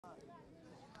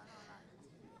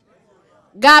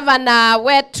Governor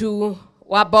wetu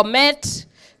wa Bomet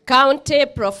County,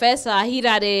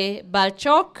 Prof.Hillary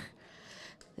Barchok,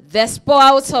 the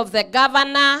spouse of the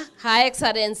governor, Her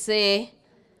Excellency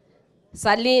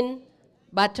Seline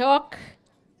Barchok,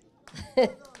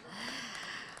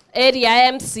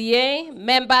 area MCA,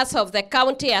 members of the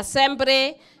county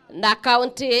assembly na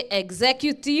county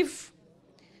executive,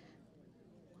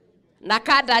 na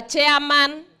kada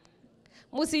chairman.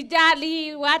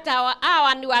 Musijali,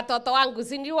 hawa ni watoto wangu,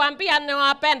 si niliwaambia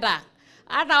niwapenda.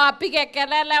 Hata wapige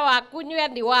kelele wakunywe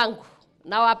ni wangu.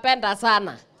 Nawapenda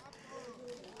sana.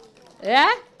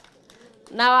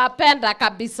 Nawapenda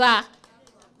kabisa.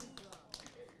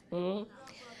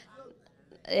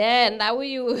 Na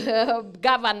huyu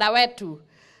governor wetu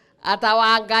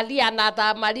atawaangalia na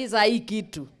atamaliza hii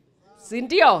kitu. Si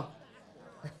ndio?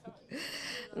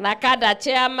 Nakada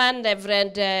chairman,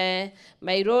 Reverend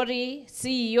Mairori,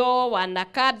 CEO wa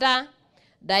Nakada,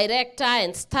 director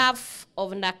and staff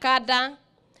of Nakada,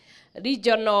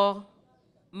 regional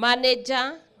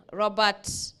manager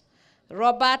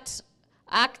Robert,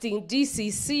 acting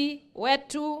DCC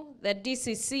wetu, the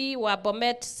DCC wa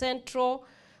Bomet Central,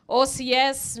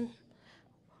 OCS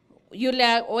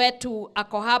yule wetu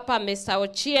ako hapa Mr.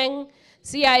 Ochieng,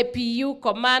 CIPU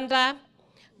commander,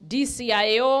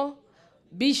 DCIO,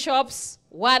 bishops,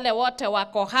 wale wote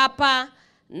wako hapa,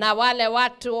 na wale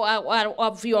watu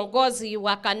wa viongozi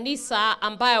wa kanisa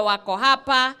ambayo wako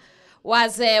hapa,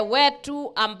 wazee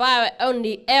wetu ambayo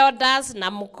ni elders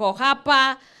na mko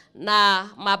hapa, na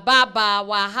mababa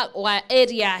wa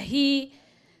area hii,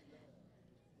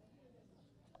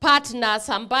 partners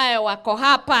ambayo wako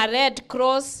hapa, Red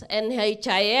Cross,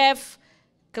 NHIF,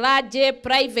 clergy,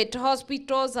 private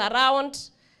hospitals around,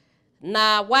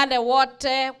 na wale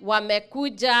wote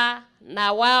wamekuja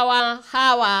na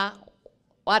hawa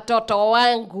watoto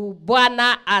wangu.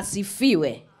 Bwana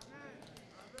asifiwe.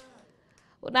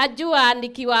 Unajua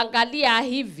nikiwaangalia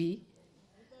hivi,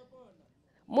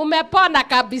 mumepona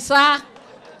kabisa.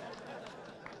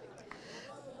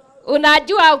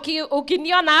 Unajua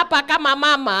ukiniona hapa kama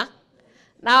mama,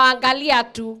 nawaangalia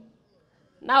tu,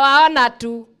 nawaona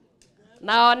tu,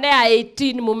 naonea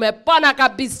 18, mumepona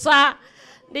kabisa.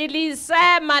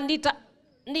 Nilisema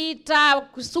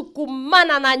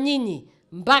nitasukumana na nyinyi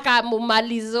mpaka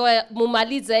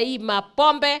mumalize hii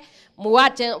mapombe,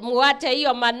 muache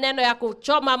hiyo maneno ya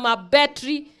kuchoma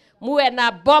mabetri, muwe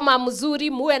na boma mzuri,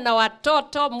 muwe na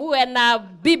watoto, muwe na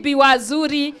bibi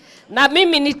wazuri, na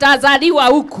mimi nitazaliwa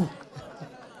huku.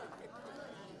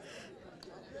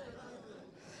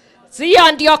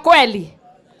 Sio ndio kweli?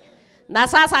 Na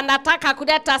sasa nataka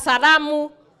kuleta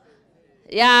salamu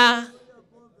ya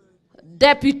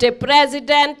Deputy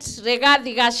President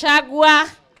Rigathi Gachagua,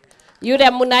 yule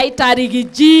munaita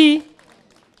Rigiji.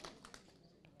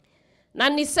 Na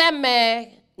niseme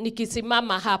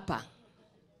nikisimama hapa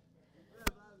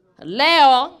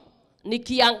leo,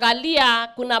 nikiangalia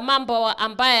kuna mambo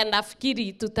ambaye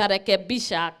nafikiri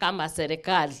tutarekebisha kama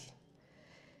serikali.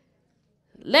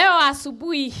 Leo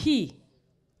asubuhi hii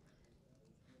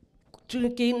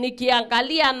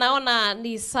nikiangalia naona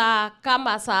ni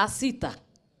kama saa 6.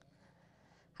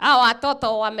 Hawa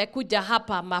watoto wamekuja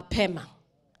hapa mapema,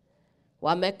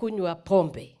 wamekunywa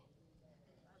pombe.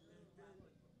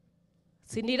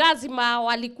 Si ni lazima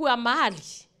walikuwa mahali?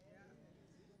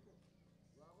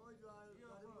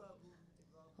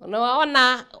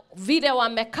 Unaona vile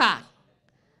wamekaa.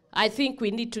 I think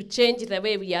we need to change the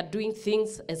way we are doing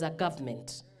things as a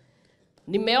government.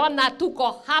 Nimeona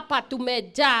tuko hapa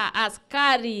tumejaa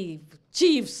askari,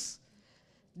 chiefs,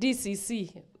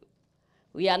 DCC.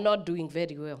 We are not doing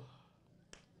very well.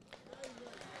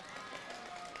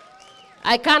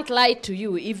 I can't lie to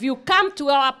you. If you come to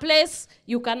our place,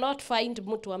 you cannot find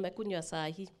mtu amekunywa saa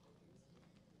hii.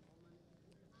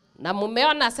 Na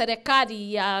mumeona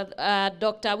serikali ya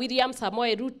Dr. William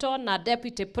Samoei Ruto na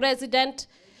Deputy President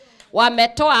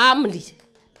wametoa amri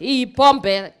hii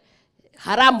pombe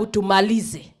haramu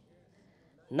tumalize.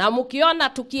 Na mkiona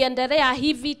tukiendelea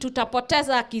hivi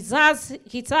tutapoteza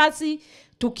kizazi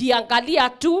tukiangalia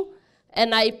tu,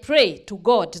 and I pray to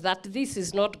God that this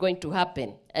is not going to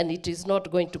happen and it is not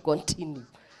going to continue.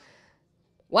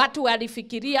 Watu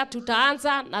walifikiria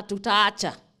tutaanza na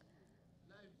tutaacha.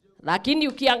 Lakini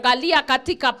ukiangalia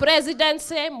katika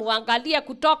presidency, muangalie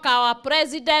kutoka wa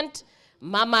president,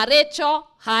 Mama Rachel,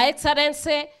 Her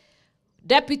Excellency,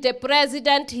 Deputy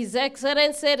President, His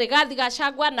Excellency, Rigathi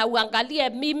Gachagua, na uangalie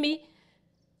mimi,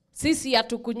 sisi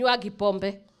hatukunywagi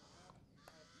pombe.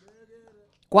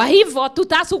 Kwa hivyo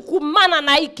tutasukumana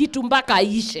na hii kitu mpaka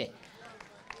ishe.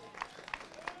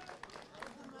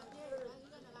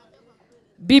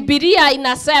 Biblia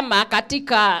inasema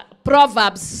katika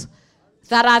Proverbs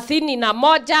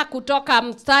 31 kutoka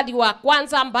mstari wa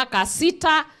 1 mpaka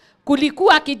 6,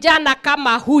 kulikuwa kijana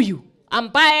kama huyu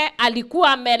ambaye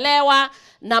alikuwa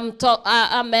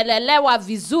amelelewa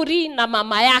vizuri na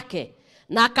mama yake,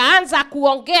 na akaanza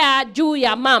kuongea juu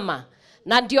ya mama.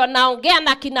 Na ndio naongea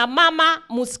na kina mama,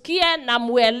 musikie na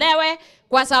muelewe,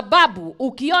 kwa sababu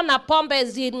ukiona pombe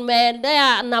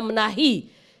zimeenea namna hii,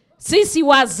 sisi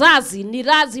wazazi ni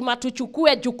lazima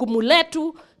tuchukue jukumu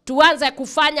letu, tuanze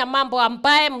kufanya mambo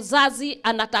ambaye mzazi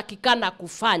anatakikana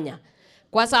kufanya.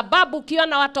 Kwa sababu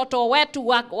ukiona watoto wetu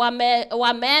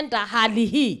wameenda hali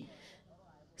hii,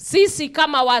 sisi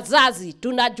kama wazazi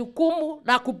tuna jukumu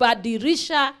la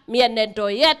kubadilisha mienendo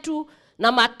yetu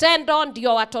na matendo,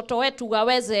 ndio watoto wetu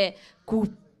waweze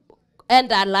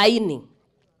kuenda laini.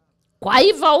 Kwa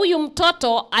hivyo huyu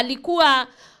mtoto alikuwa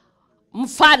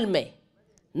mfalme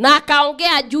na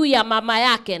akaongea juu ya mama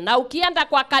yake. Na ukienda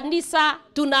kwa kanisa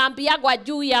tunaambiagwa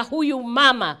juu ya huyu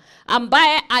mama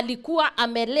ambaye alikuwa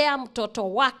amelea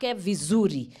mtoto wake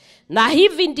vizuri. Na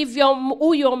hivi ndivyo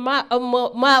huyo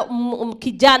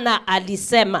kijana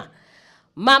alisema.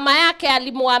 Mama yake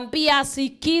alimwambia,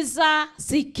 sikiza,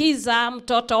 sikiza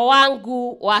mtoto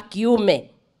wangu wa kiume.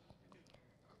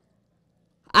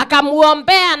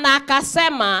 Akamuombea na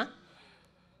akasema,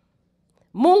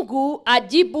 Mungu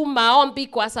ajibu maombi,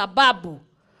 kwa sababu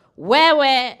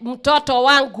wewe mtoto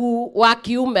wangu wa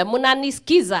kiume.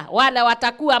 Mnanisikiza wale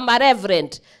watakuwa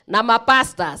mareverend na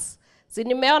mapastors? Si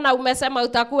nimeona umesema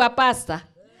utakuwa pastor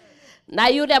na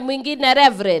yule mwingine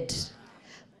reverend.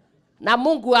 Na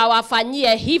Mungu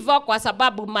awafanyie hivyo, kwa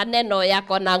sababu maneno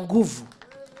yako na nguvu.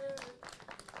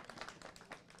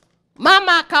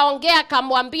 Mama akaongea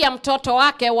akamwambia mtoto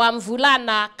wake wa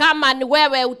mvulana, kama ni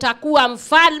wewe utakuwa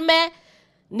mfalme,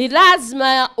 ni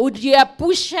lazima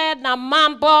ujiepushe na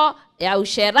mambo ya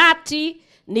usherati.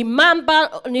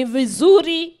 Ni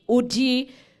vizuri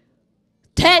ujitenge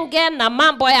na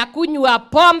mambo ya kunywa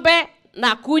pombe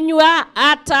na kunywa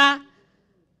hata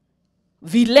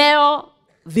vileo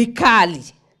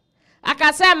vikali.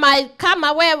 Akasema,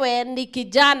 kama wewe ni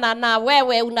kijana na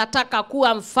wewe unataka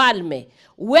kuwa mfalme,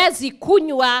 huwezi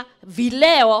kunywa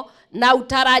vileo na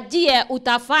utarajie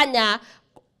utafanya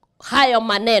hayo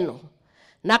maneno.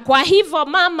 Na kwa hivyo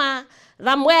mama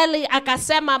Ramueli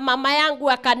akasema, mama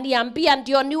yangu akaniambia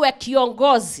ndio niwe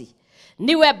kiongozi,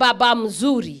 niwe baba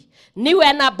mzuri,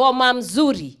 niwe na boma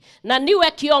mzuri, na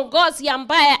niwe kiongozi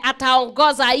ambaye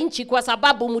ataongoza nchi, kwa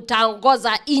sababu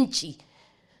mtaongoza nchi.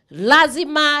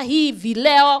 Lazima hii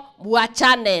vileo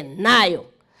muachane nayo,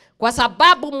 kwa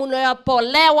sababu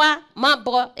mnapolewa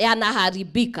mambo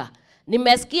yanaharibika.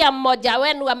 Nimesikia mmoja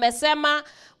wenu amesema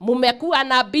mumekuwa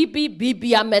na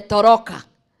bibi ametoroka.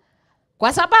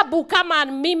 Kwa sababu kama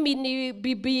mimi ni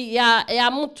bibi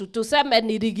ya mtu, tuseme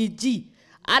ni Rigiji,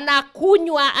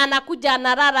 anakuja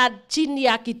analala chini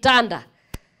ya kitanda,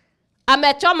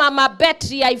 amechoma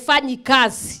mabetri haifanyi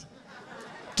kazi,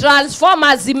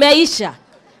 transformer zimeisha,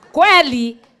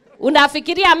 kweli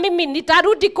unafikiria mimi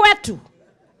nitarudi kwetu?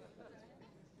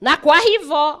 Na kwa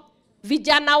hivyo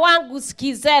vijana wangu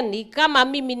sikizeni, kama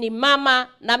mimi ni mama,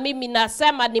 na mimi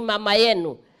nasema ni mama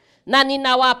yenu, na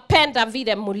ninawapenda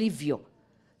vile mlivyo.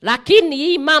 Lakini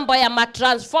hii mambo ya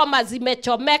matransformer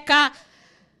zimechomeka,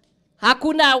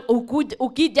 hakuna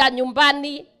ukija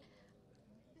nyumbani,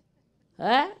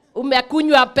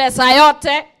 umekunywa pesa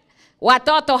yote,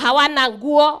 watoto hawana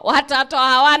nguo, watoto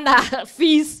hawana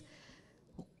fees,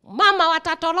 mama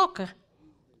watatoroka.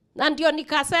 Na ndio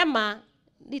nikasema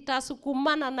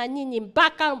nitasukumana na nyinyi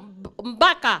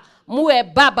mpaka muwe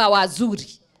baba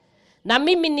wazuri. Na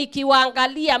mimi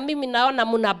nikiwaangalia, mimi naona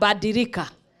mnabadilika.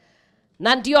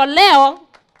 Na ndio leo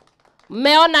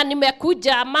mmeona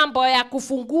nimekuja mambo ya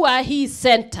kufungua hii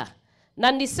center.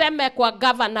 Na niseme kwa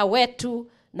governor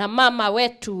wetu na mama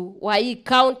wetu wa hii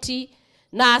county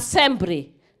na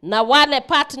assembly na wale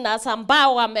partners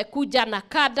ambao wamekuja na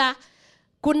kada,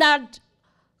 kuna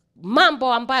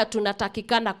mambo ambayo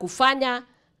tunatakikana kufanya,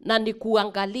 na ni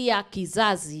kuangalia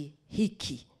kizazi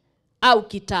hiki au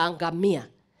kitaangamia.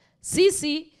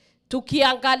 Sisi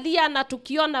tukiangalia na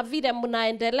tukiona vile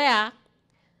mnaendelea,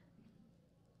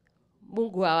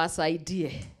 Mungu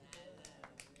awasaidie.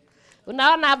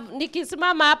 Unaona,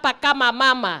 nikisimama hapa kama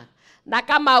mama na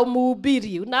kama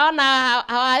mhubiri, unaona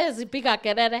hawawezi piga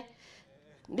kelele.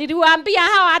 Niliwaambia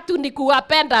hawa watu ni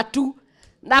kuwapenda tu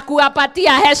na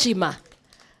kuwapatia heshima,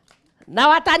 na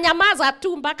watanyamaza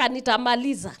tu mpaka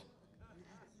nitamaliza.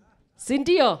 Si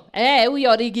ndio?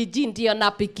 Huyo Rigiji ndio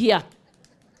napikia.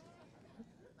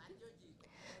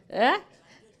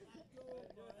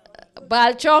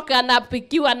 Barchok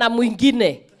anapikiwa na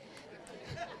mwingine.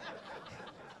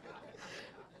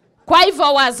 Kwa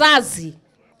hivyo wazazi,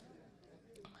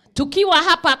 tukiwa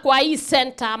hapa kwa hii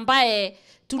center ambaye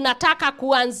tunataka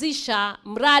kuanzisha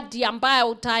mradi ambaye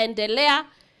utaendelea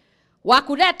wa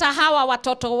kuleta hawa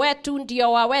watoto wetu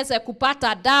ndio waweze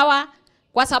kupata dawa,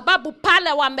 kwa sababu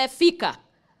pale wamefika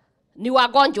ni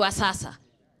wagonjwa sasa,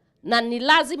 na ni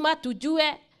lazima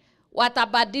tujue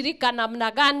watabadilika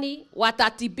namna gani,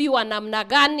 watatibiwa namna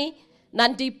gani, na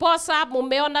ndiposa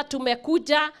mumeona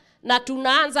tumekuja na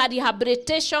tunaanza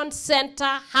Rehabilitation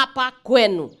Center hapa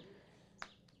kwenu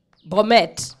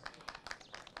Bomet.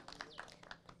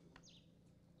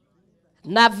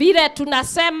 Na vile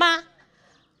tunasema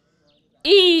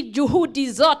hii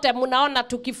juhudi zote mnaona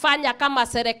tukifanya kama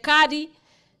serikali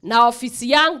na ofisi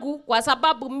yangu, kwa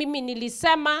sababu mimi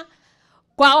nilisema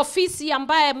kwa ofisi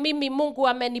ambaye mimi Mungu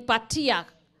amenipatia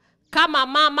kama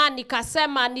mama,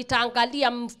 nikasema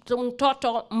nitaangalia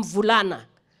mtoto mvulana.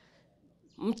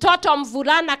 Mtoto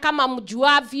mvulana kama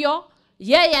mjuavyo,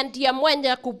 yeye ndiye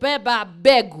mwenye kubeba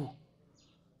begu.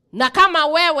 Na kama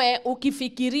wewe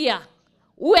ukifikiria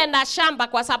uwe na shamba,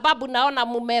 kwa sababu naona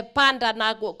mumepanda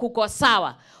na kuko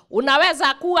sawa,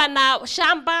 unaweza kuwa na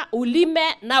shamba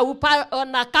ulime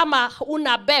na kama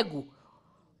una begu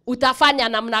utafanya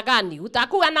namna gani?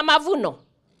 Utakuwa na mavuno?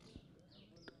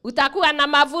 Utakuwa na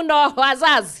mavuno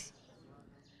wazazi?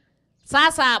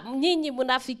 Sasa nyinyi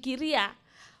mnafikiria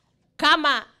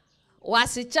kama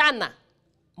wasichana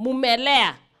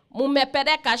mumelea,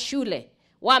 mumepeleka shule,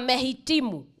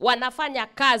 wamehitimu, wanafanya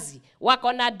kazi,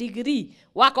 wako na degree,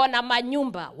 wako na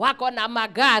manyumba, wako na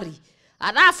magari,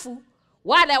 alafu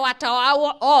wale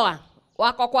wataoa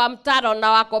wako kwa mtaro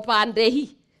na wako pande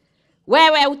hii,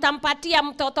 wewe utampatia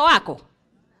mtoto wako?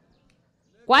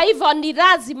 Kwa hivyo ni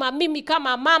lazima mimi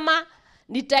kama mama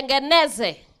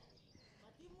nitengeneze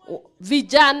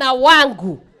vijana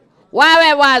wangu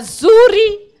wawe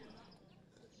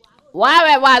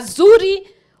wazuri,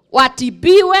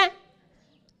 watibiwe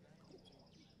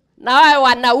na wawe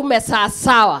wanaume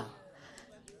sawa.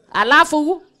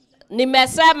 Alafu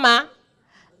nimesema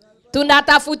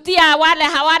tunatafutia wale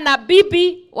hawana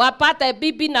bibi wapate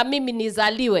bibi na mimi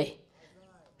nizaliwe,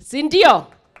 si ndio?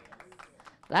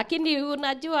 Lakini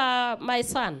unajua my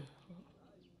son,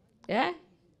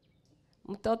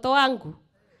 mtoto wangu,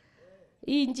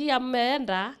 hii njia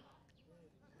mmeenda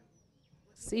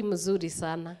si mzuri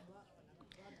sana.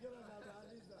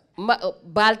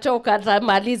 Barchok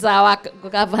atamaliza wa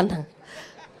governor.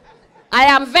 I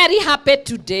am very happy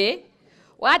today.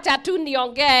 Wacha tu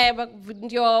niongee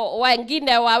ndio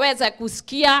wengine waweze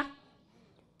kusikia.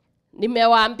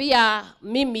 Nimewaambia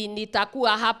mimi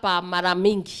nitakuwa hapa mara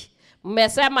mingi.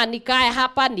 Mmesema nikae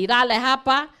hapa, nilale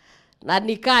hapa na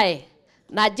nikae.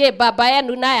 Na je, baba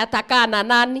yenu naye atakaa na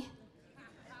nani?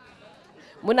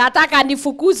 Mnataka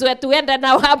nifukuzwe tuende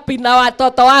na wapi na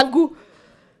watoto wangu?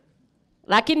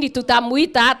 Lakini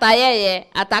tutamuita hata yeye,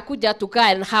 atakuja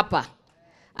tukae hapa.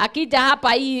 Akija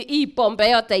hapa hii pombe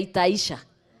yote itaisha.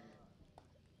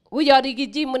 Huyo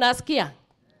Rigiji mnasikia?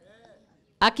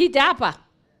 Akija hapa.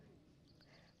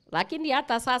 Lakini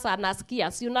hata sasa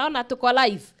anasikia. Si unaona tuko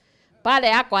live? Pale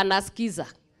yako anasikiza.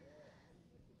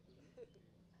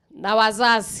 Na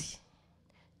wazazi,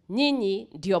 nyinyi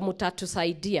ndio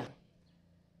mtatusaidia.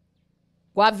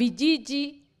 Kwa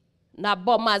vijiji na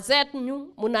boma zetu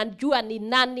mnajua ni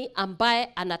nani ambaye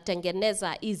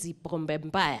anatengeneza hizi pombe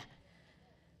mbaya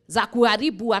za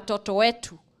kuharibu watoto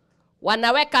wetu.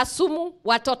 Wanaweka sumu,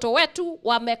 watoto wetu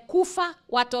wamekufa,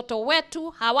 watoto wetu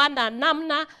hawana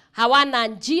namna, hawana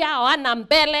njia, hawana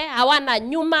mbele, hawana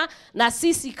nyuma, na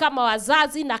sisi kama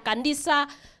wazazi na kanisa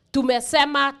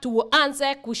tumesema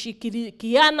tuanze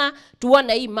kushirikiana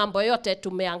tuone hii mambo yote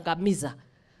tumeangamiza.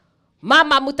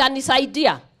 Mama,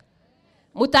 mtanisaidia?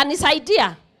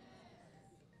 Mtanisaidia?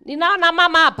 Ninaona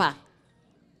mama hapa.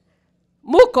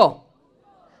 Muko?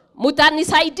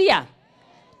 Mtanisaidia?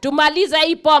 Tumalize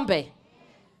hii pombe.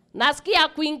 Nasikia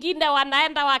kwingine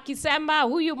wanaenda wakisema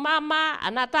huyu mama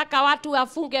anataka watu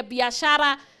wafunge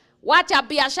biashara. Wacha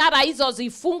biashara hizo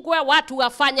zifungwe, watu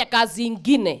wafanye kazi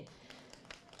ingine.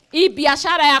 Hii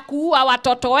biashara ya kuua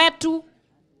watoto wetu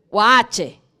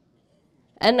waache.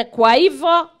 Kwa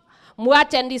hivyo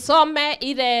muache nisome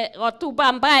ile hotuba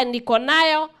ambaye niko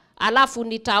nayo, alafu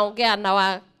nitaongea na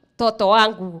watoto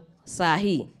wangu saa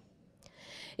hii.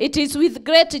 It is with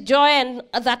great joy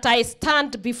that I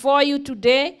stand before you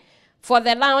today for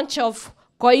the launch of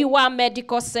Koiwa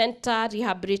Medical Center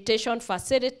Rehabilitation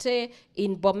Facility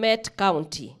in Bomet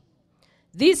County.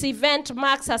 This event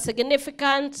marks a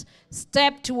significant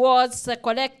step towards a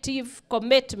collective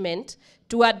commitment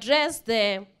to address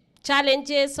the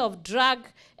challenges of drug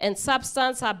and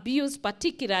substance abuse,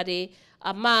 particularly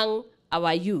among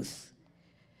our youth.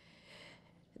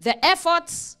 The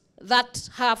efforts that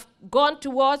have gone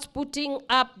towards putting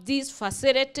up this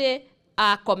facility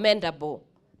are commendable.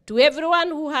 To everyone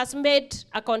who has made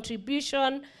a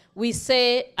contribution, we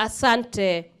say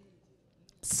asante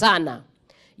sana.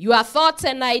 Your thoughts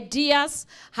and ideas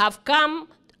have come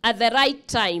at the right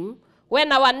time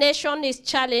when our nation is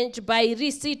challenged by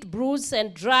illicit brews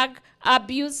and drug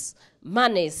abuse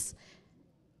menace.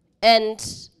 And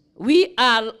we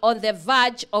are on the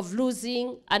verge of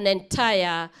losing an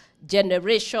entire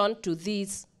generation to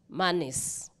this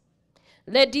menace.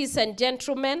 Ladies and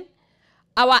gentlemen,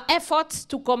 our efforts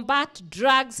to combat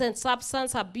drugs and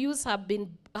substance abuse have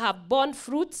borne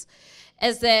fruits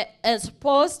as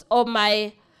post of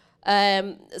my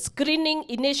screening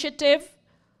initiative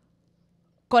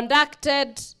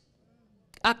conducted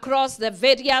across the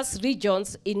various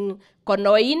regions in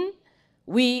Konoin.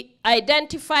 We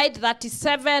identified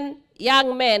 37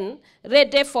 young men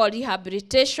ready for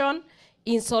rehabilitation.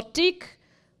 In Sotik,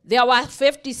 there were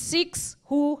 56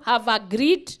 who have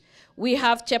agreed. We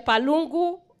have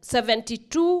Chepalungu,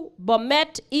 72,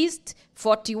 Bomet East,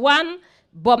 41,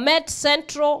 Bomet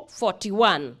Central,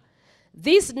 41.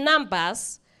 These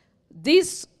numbers,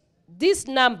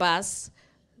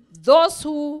 those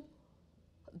who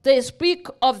they speak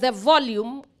of the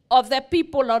volume of the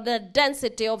people or the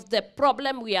density of the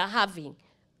problem we are having.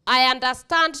 I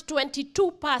understand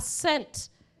 22%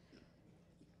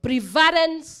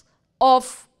 prevalence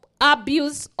of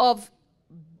abuse of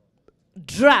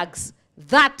drugs.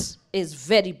 That is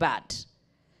very bad.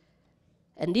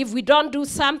 And if we don't do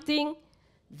something,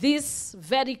 this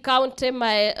very county,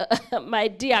 my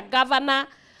dear governor,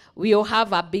 we will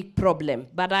have a big problem.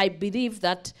 But I believe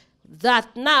that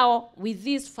now, with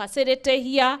this facility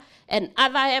here and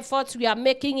other efforts we are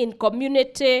making in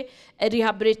community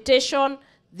rehabilitation,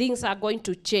 things are going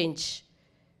to change.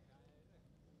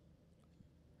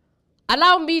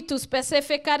 Allow me to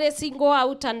specifically single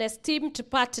out an esteemed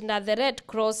partner, the Red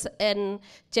Cross and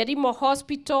Cherimo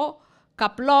Hospital,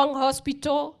 Kaplong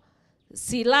Hospital,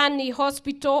 Seline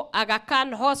Hospital, Aga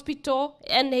Khan Hospital,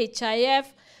 NHIF,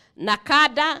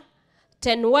 Nakada,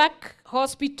 Tenwek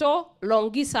Hospital,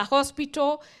 Longisa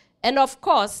Hospital, and of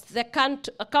course the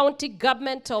county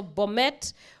government of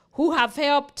Bomet, who have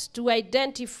helped to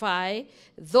identify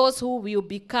those who will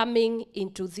be coming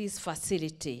into this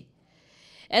facility.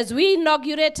 As we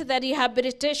inaugurate the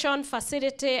rehabilitation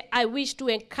facility, I wish to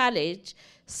encourage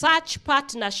such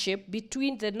partnership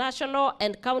between the national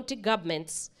and county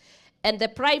governments and the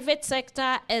private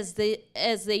sector as they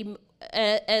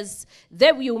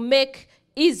will make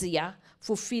easier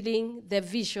fulfilling the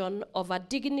vision of a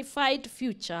dignified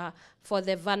future for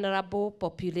the vulnerable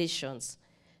populations.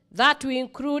 That will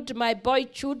include my boy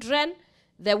children,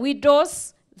 the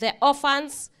widows, the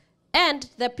orphans, and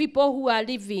the people who are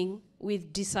living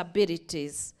with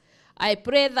disabilities. I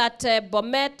pray that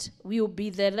Bomet will be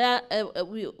the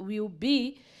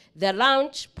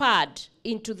launch pad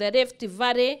into the Rift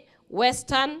Valley,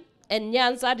 Western, and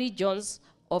Nyanza regions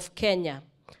of Kenya.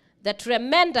 The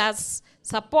tremendous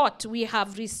support we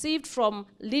have received from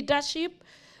leadership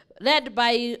led by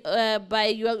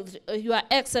Your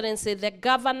Excellency, the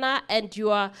Governor, and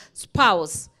your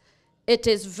spouse, it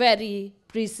is very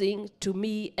pleasing to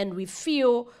me, and we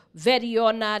feel very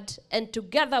honored, and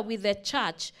together with the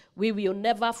church, we will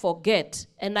never forget,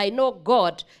 and I know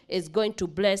God is going to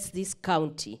bless this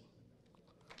county.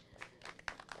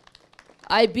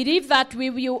 I believe that we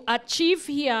will achieve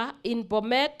here in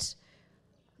Bomet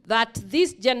that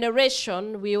this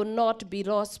generation will not be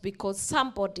lost because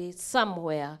somebody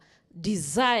somewhere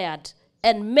desired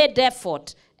and made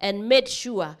effort and made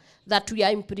sure that we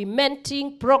are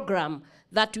implementing program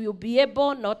that will be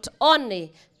able not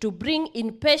only to bring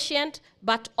inpatient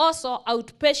but also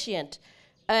outpatient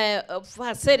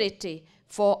facility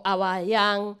for our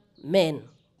young men.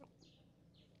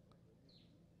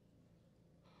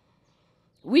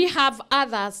 We have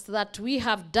others that we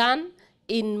have done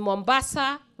in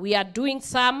Mombasa. We are doing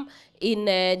some in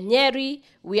Nyeri.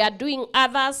 We are doing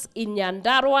others in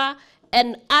Nyandarua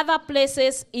and other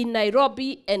places in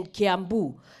Nairobi and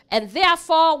Kiambu. And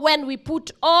therefore, when we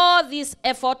put all this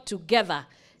effort together,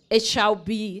 it shall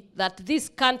be that this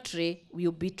country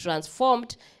will be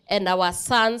transformed and our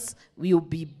sons will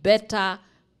be better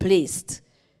placed.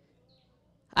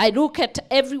 I look at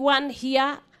everyone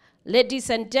here, ladies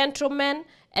and gentlemen,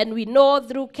 and we know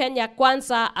through Kenya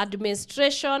Kwanza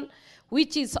administration,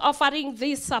 which is offering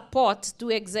this support to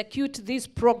execute this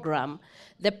program,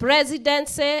 the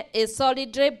presidency is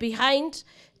solidly behind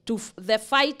the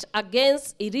fight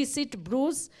against illicit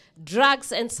brews,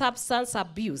 drugs, and substance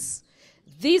abuse.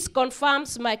 This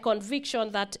confirms my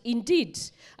conviction that indeed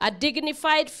a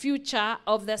dignified future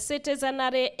of the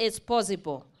citizenry is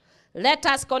possible. Let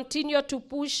us continue to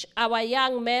push our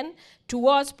young men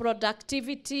towards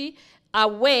productivity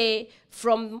away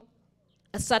from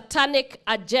a satanic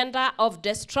agenda of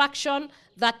destruction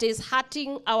that is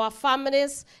hurting our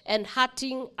families and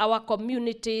hurting our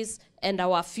communities and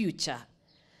our future.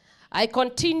 I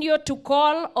continue to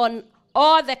call on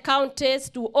all the counties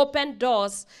to open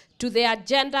doors to the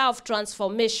agenda of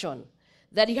transformation.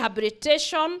 The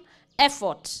rehabilitation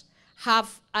efforts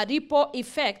have a ripple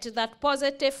effect that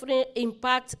positively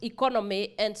impacts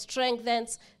economy and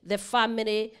strengthens the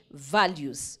family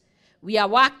values. We are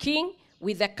working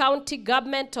with the county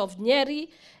government of Nyeri,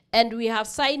 and we have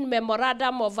signed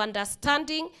memorandum of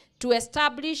understanding to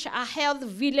establish a health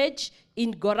village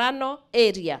in Gorano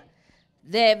area.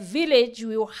 The village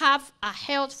will have a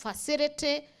health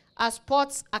facility, a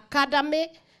sports academy,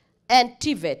 and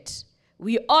TVET.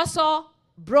 We also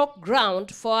broke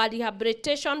ground for a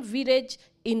rehabilitation village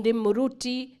in the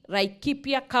Muruti,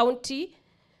 Laikipia County.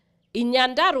 In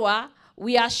Nyandarua,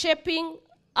 we are shaping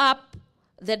up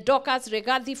the Dorcas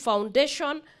Regathi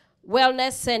Foundation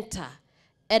Wellness Center,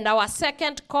 and our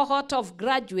second cohort of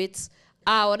graduates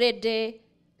are already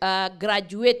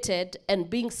graduated and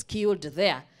being skilled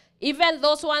there. Even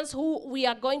those ones who we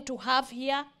are going to have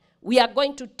here, we are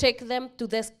going to take them to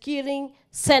the skilling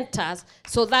centers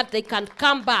so that they can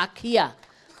come back here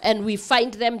and we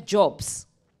find them jobs.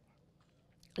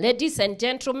 Ladies and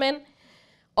gentlemen,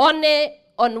 only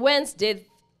on Wednesday,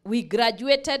 we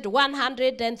graduated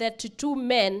 132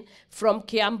 men from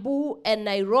Kiambu and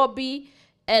Nairobi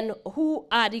and who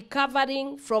are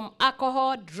recovering from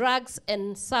alcohol, drugs,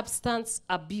 and substance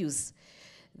abuse.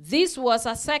 This was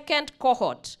a second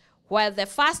cohort, while the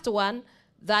first one,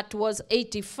 that was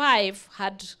 85,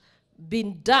 had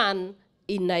been done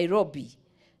in Nairobi.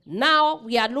 Now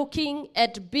we are looking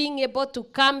at being able to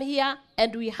come here,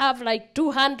 and we have like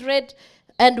 200,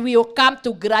 and we will come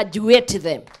to graduate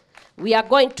them. We are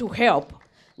going to help.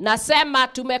 Nasema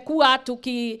tumekuwa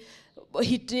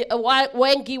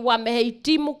wengi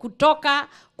wamehitimu kutoka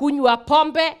kunywa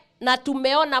pombe, na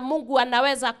tumeona Mungu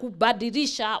anaweza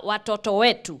kubadilisha watoto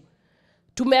wetu.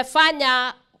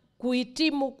 Tumefanya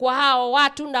kuhitimu kwa hao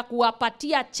watu na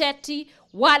kuwapatia cheti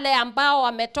wale ambao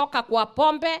wametoka kwa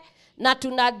pombe, na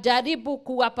tunajaribu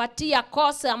kuwapatia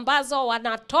kosi ambazo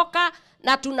wanatoka,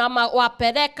 na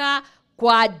tunawapeleka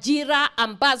kwa ajira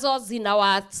ambazo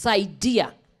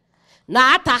zinawasaidia. Na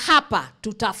hata hapa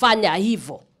tutafanya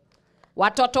hivyo.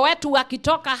 Watoto wetu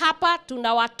wakitoka hapa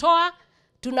tunawatoa,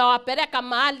 tunawapeleka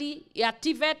mahali ya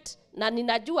TVET, na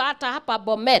ninajua hata hapa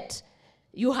Bomet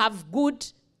you have good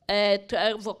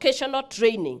vocational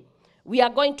training. We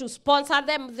are going to sponsor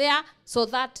them there so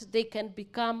that they can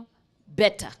become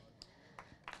better.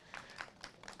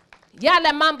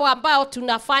 Yale mambo ambao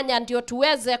tunafanya ndio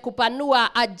tuweze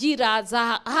kupanua ajira za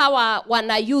hawa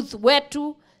wana youth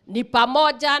wetu ni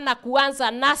pamoja na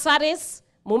kuanza nurseries.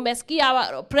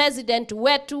 Mumesikia president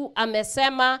wetu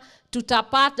amesema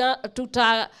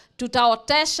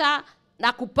tutaotesha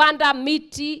na kupanda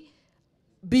miti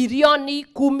bilioni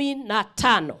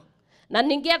 15. Na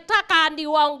ningetaka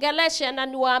niwaongeleshe na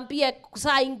niwaambie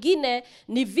saa ingine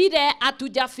ni vile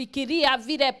hatujafikiria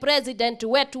vile president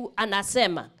wetu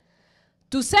anasema.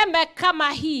 Tuseme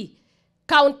kama hii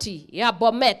county ya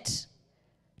Bomet,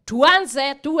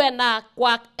 tuanze tuwe na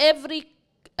kwa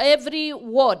every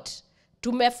ward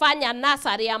tumefanya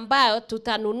nursery ambayo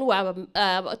tutanunua,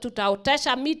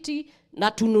 tutaotesha miti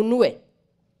na tununue.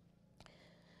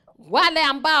 Wale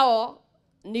ambao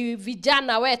ni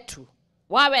vijana wetu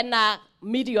wawe na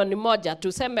 1,000,000,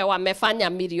 tuseme wamefanya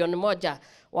 1,000,000,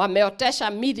 wameotesha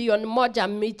 1,000,000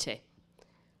 miche.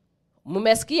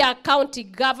 Mumesikia county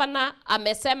governor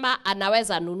amesema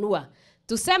anaweza nunua.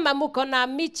 Tuseme mko na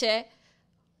miche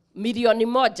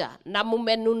 1,000,000 na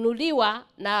mumenunuliwa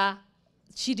na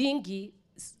shilingi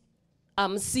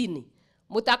 50.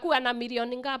 Mutakuwa na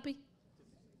milioni ngapi?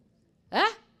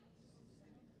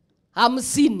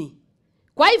 50.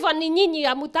 Kwa hivyo ni nyinyi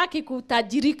hamtaki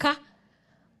kutajirika.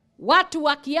 Watu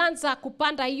wakianza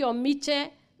kupanda hiyo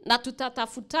miche, na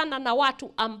tutatafutana na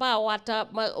watu ambao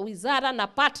wizara na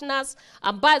partners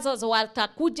ambazo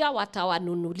watakuja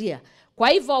watawanunulia. Kwa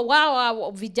hivyo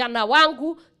wao vijana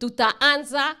wangu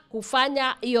tutaanza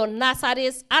kufanya hiyo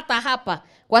nurseries hata hapa,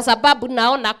 kwa sababu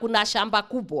naona kuna shamba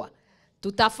kubwa.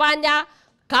 Tutafanya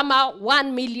kama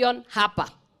 1 million hapa.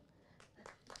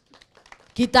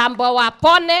 Kitambo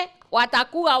wapone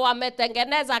watakuwa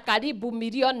wametengeneza karibu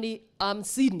milioni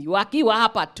 50 wakiwa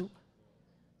hapa tu.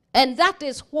 And that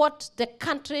is what the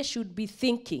country should be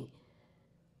thinking.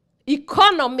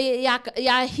 economy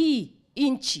ya hii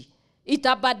nchi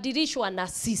itabadilishwa na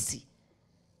sisi.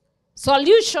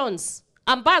 Solutions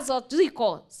ambazo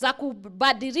ziko za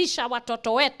kubadilisha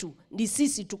watoto wetu ni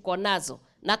sisi tuko nazo,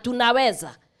 na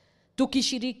tunaweza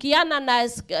tukishirikiana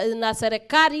na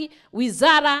serikali,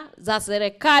 wizara za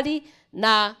serikali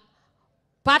na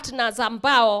partners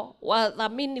ambao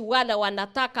wadhamini wale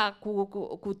wanataka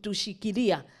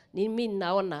kutushikilia. Mimi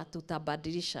naona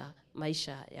tutabadilisha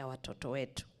maisha ya watoto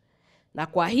wetu. Na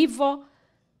kwa hivyo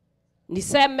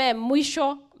niseme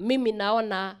mwisho, mimi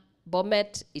naona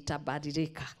Bomet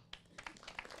itabadilika.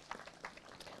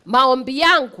 Maombi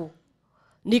yangu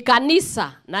ni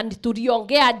kanisa, na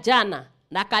tuliongea jana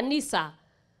na kanisa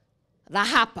la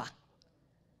hapa,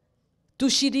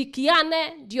 tushirikiane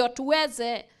ndio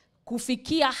tuweze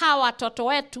kufikia hawa watoto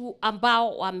wetu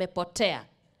ambao wamepotea.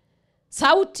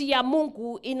 Sauti ya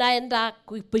Mungu inaenda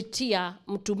kupitia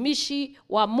mtumishi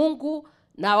wa Mungu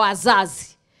na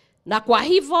wazazi. Na kwa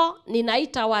hivyo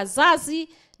ninaita wazazi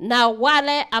na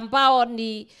wale ambao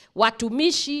ni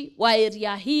watumishi wa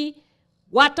area hii,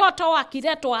 watoto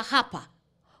wakiletwa hapa,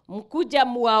 mkuje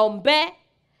muwaombe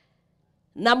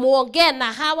na muongee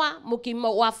na hawa,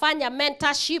 mkiwafanya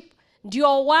mentorship,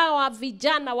 ndio wao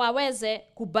vijana waweze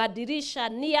kubadilisha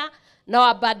nia na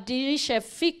wabadilishe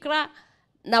fikra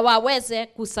na waweze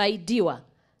kusaidiwa.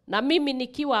 Na mimi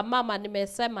nikiwa mama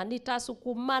nimesema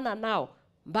nitasukumana nao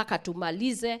mpaka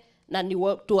tumalize na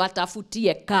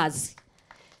tuwatafutie kazi.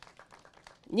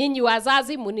 Nyinyi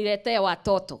wazazi muniletee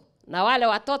watoto, na wale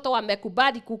watoto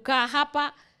wamekubali kukaa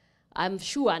hapa, I'm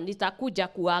sure nitakuja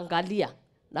kuangalia,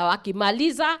 na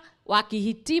wakimaliza,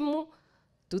 wakihitimu,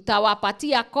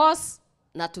 tutawapatia course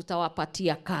na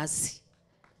tutawapatia kazi.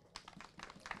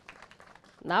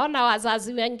 Naona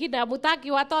wazazi wengine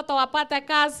hamtaki watoto wapate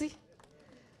kazi,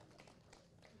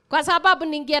 kwa sababu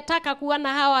ningetaka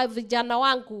kuona hawa vijana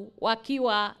wangu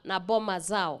wakiwa na boma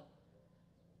zao.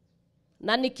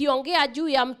 Na nikiongea juu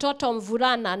ya mtoto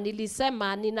mvulana,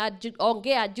 nilisema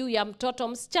ninaongea juu ya mtoto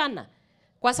msichana,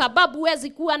 kwa sababu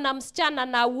huwezi kuwa na msichana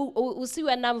na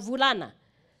usiwe na mvulana.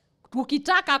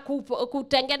 Ukitaka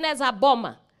kutengeneza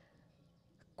boma,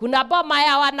 kuna boma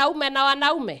ya wanaume na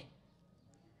wanaume.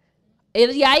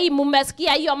 Area hii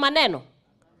mmesikia hiyo maneno?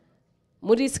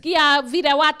 Mlisikia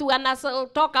vile watu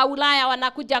wanatoka Ulaya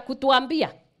wanakuja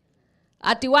kutuambia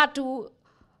ati watu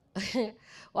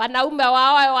wanaume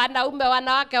waoe wanaume,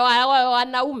 wanawake waoe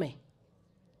wanaume,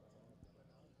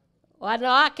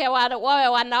 wanawake waoe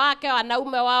wanawake,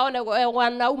 wanaume waone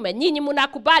wanaume. Nyinyi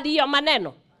mnakubali hiyo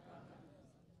maneno?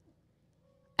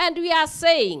 And we are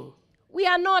saying, we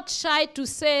are not shy to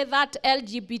say that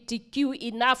LGBTQ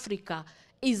in Africa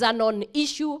is a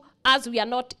non-issue, as we are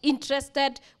not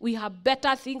interested. We have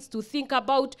better things to think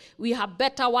about. We have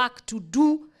better work to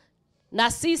do.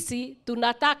 Na sisi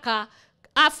tunataka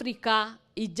Afrika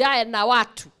ijae na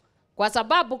watu. Kwa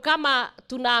sababu kama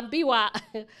tunaambiwa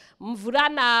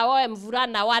mvulana aoe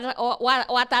mvulana,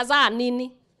 watazaa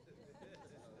nini?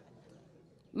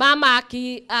 Mama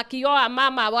akioa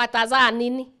mama, watazaa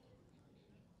nini?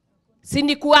 Si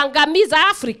ni kuangamiza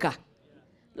Afrika?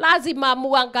 Lazima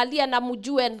muangalie na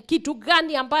mjue kitu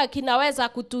gani ambayo kinaweza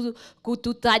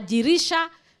kututajirisha,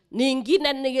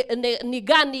 nyingine ni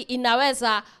gani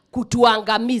inaweza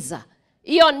kutuangamiza.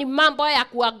 Hiyo ni mambo ya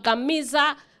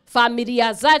kuangamiza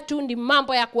familia zetu, ni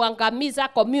mambo ya kuangamiza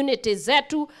community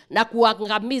zetu na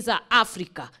kuangamiza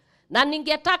Afrika. Na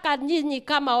ningetaka nyinyi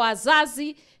kama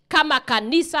wazazi, kama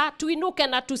kanisa, tuinuke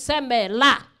na tuseme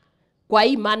la kwa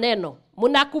hii maneno.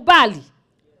 Mnakubali?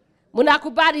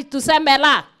 Mnakubali tuseme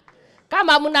la?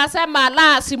 Kama mnasema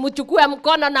la, simuchukue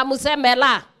mkono na mseme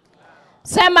la.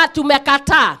 Sema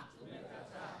tumekataa.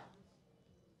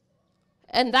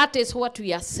 And that is what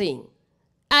we are saying.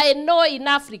 I know in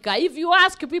Africa, if you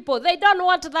ask people, they don't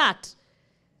want that.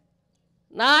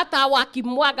 Na hata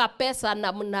wakimwaga pesa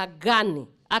namna gani,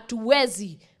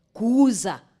 hatuwezi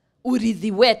kuuza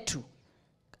urithi wetu.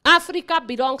 Africa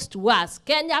belongs to us.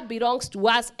 Kenya belongs to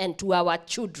us and to our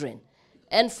children.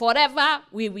 And forever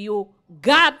we will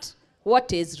guard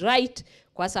what is right,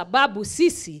 kwa sababu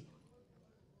sisi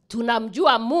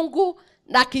tunamjua Mungu,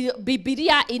 na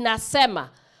Biblia inasema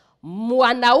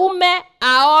mwanaume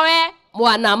aoe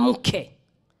mwanamke.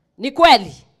 Ni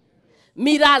kweli?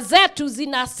 Mila zetu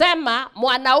zinasema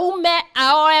mwanaume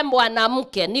aoe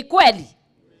mwanamke. Ni kweli?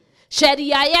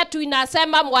 Sheria yetu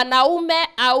inasema mwanaume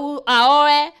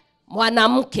aoe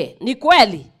mwanamke. Ni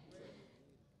kweli?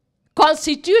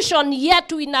 Constitution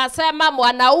yetu inasema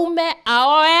mwanaume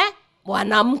aoe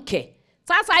mwanamke.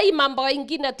 Sasa hii mambo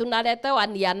ingine tunaletewa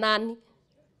ni ya nani?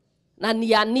 Na ni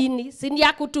ya nini? Si ni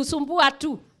ya kutusumbua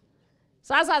tu.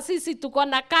 Sasa sisi tuko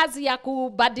na kazi ya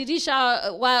kubadilisha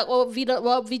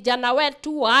vijana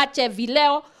wetu waache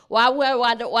vileo, wawe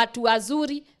watu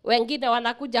wazuri. Wengine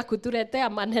wanakuja kutuletea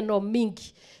maneno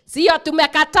mingi. Sio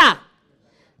tumekataa?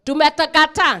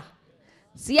 Tumekataa.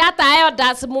 Si hata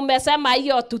elders mumesema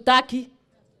hiyo tutaki.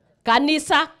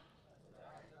 Kanisa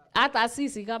hata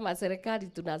sisi kama serikali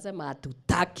tunasema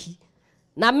hatutaki.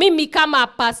 Na mimi kama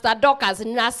Pastor Dorcas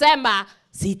ninasema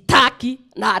sitaki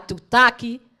na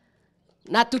hatutaki.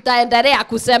 Na tutaendelea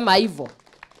kusema hivyo.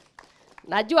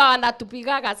 Najua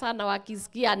wanatupigaga sana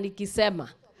wakisikia nikisema.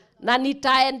 Na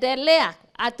nitaendelea,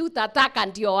 hatutataka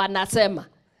ndio wanasema.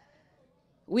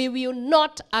 We will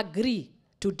not agree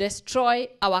to destroy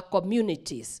our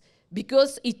communities,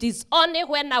 because it is only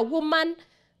when a woman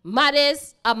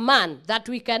marries a man that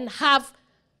we can have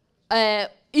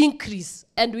increase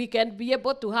and we can be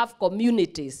able to have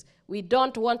communities. We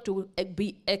don't want to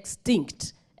be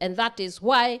extinct, and that is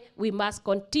why we must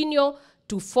continue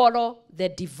to follow the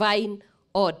divine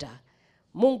order.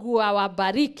 Mungu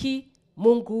awabariki,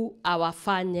 Mungu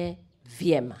awafanye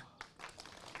vyema.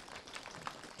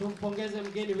 Tumpongeze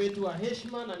mgeni wetu wa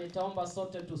heshima, na nitaomba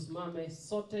sote tusimame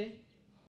sote.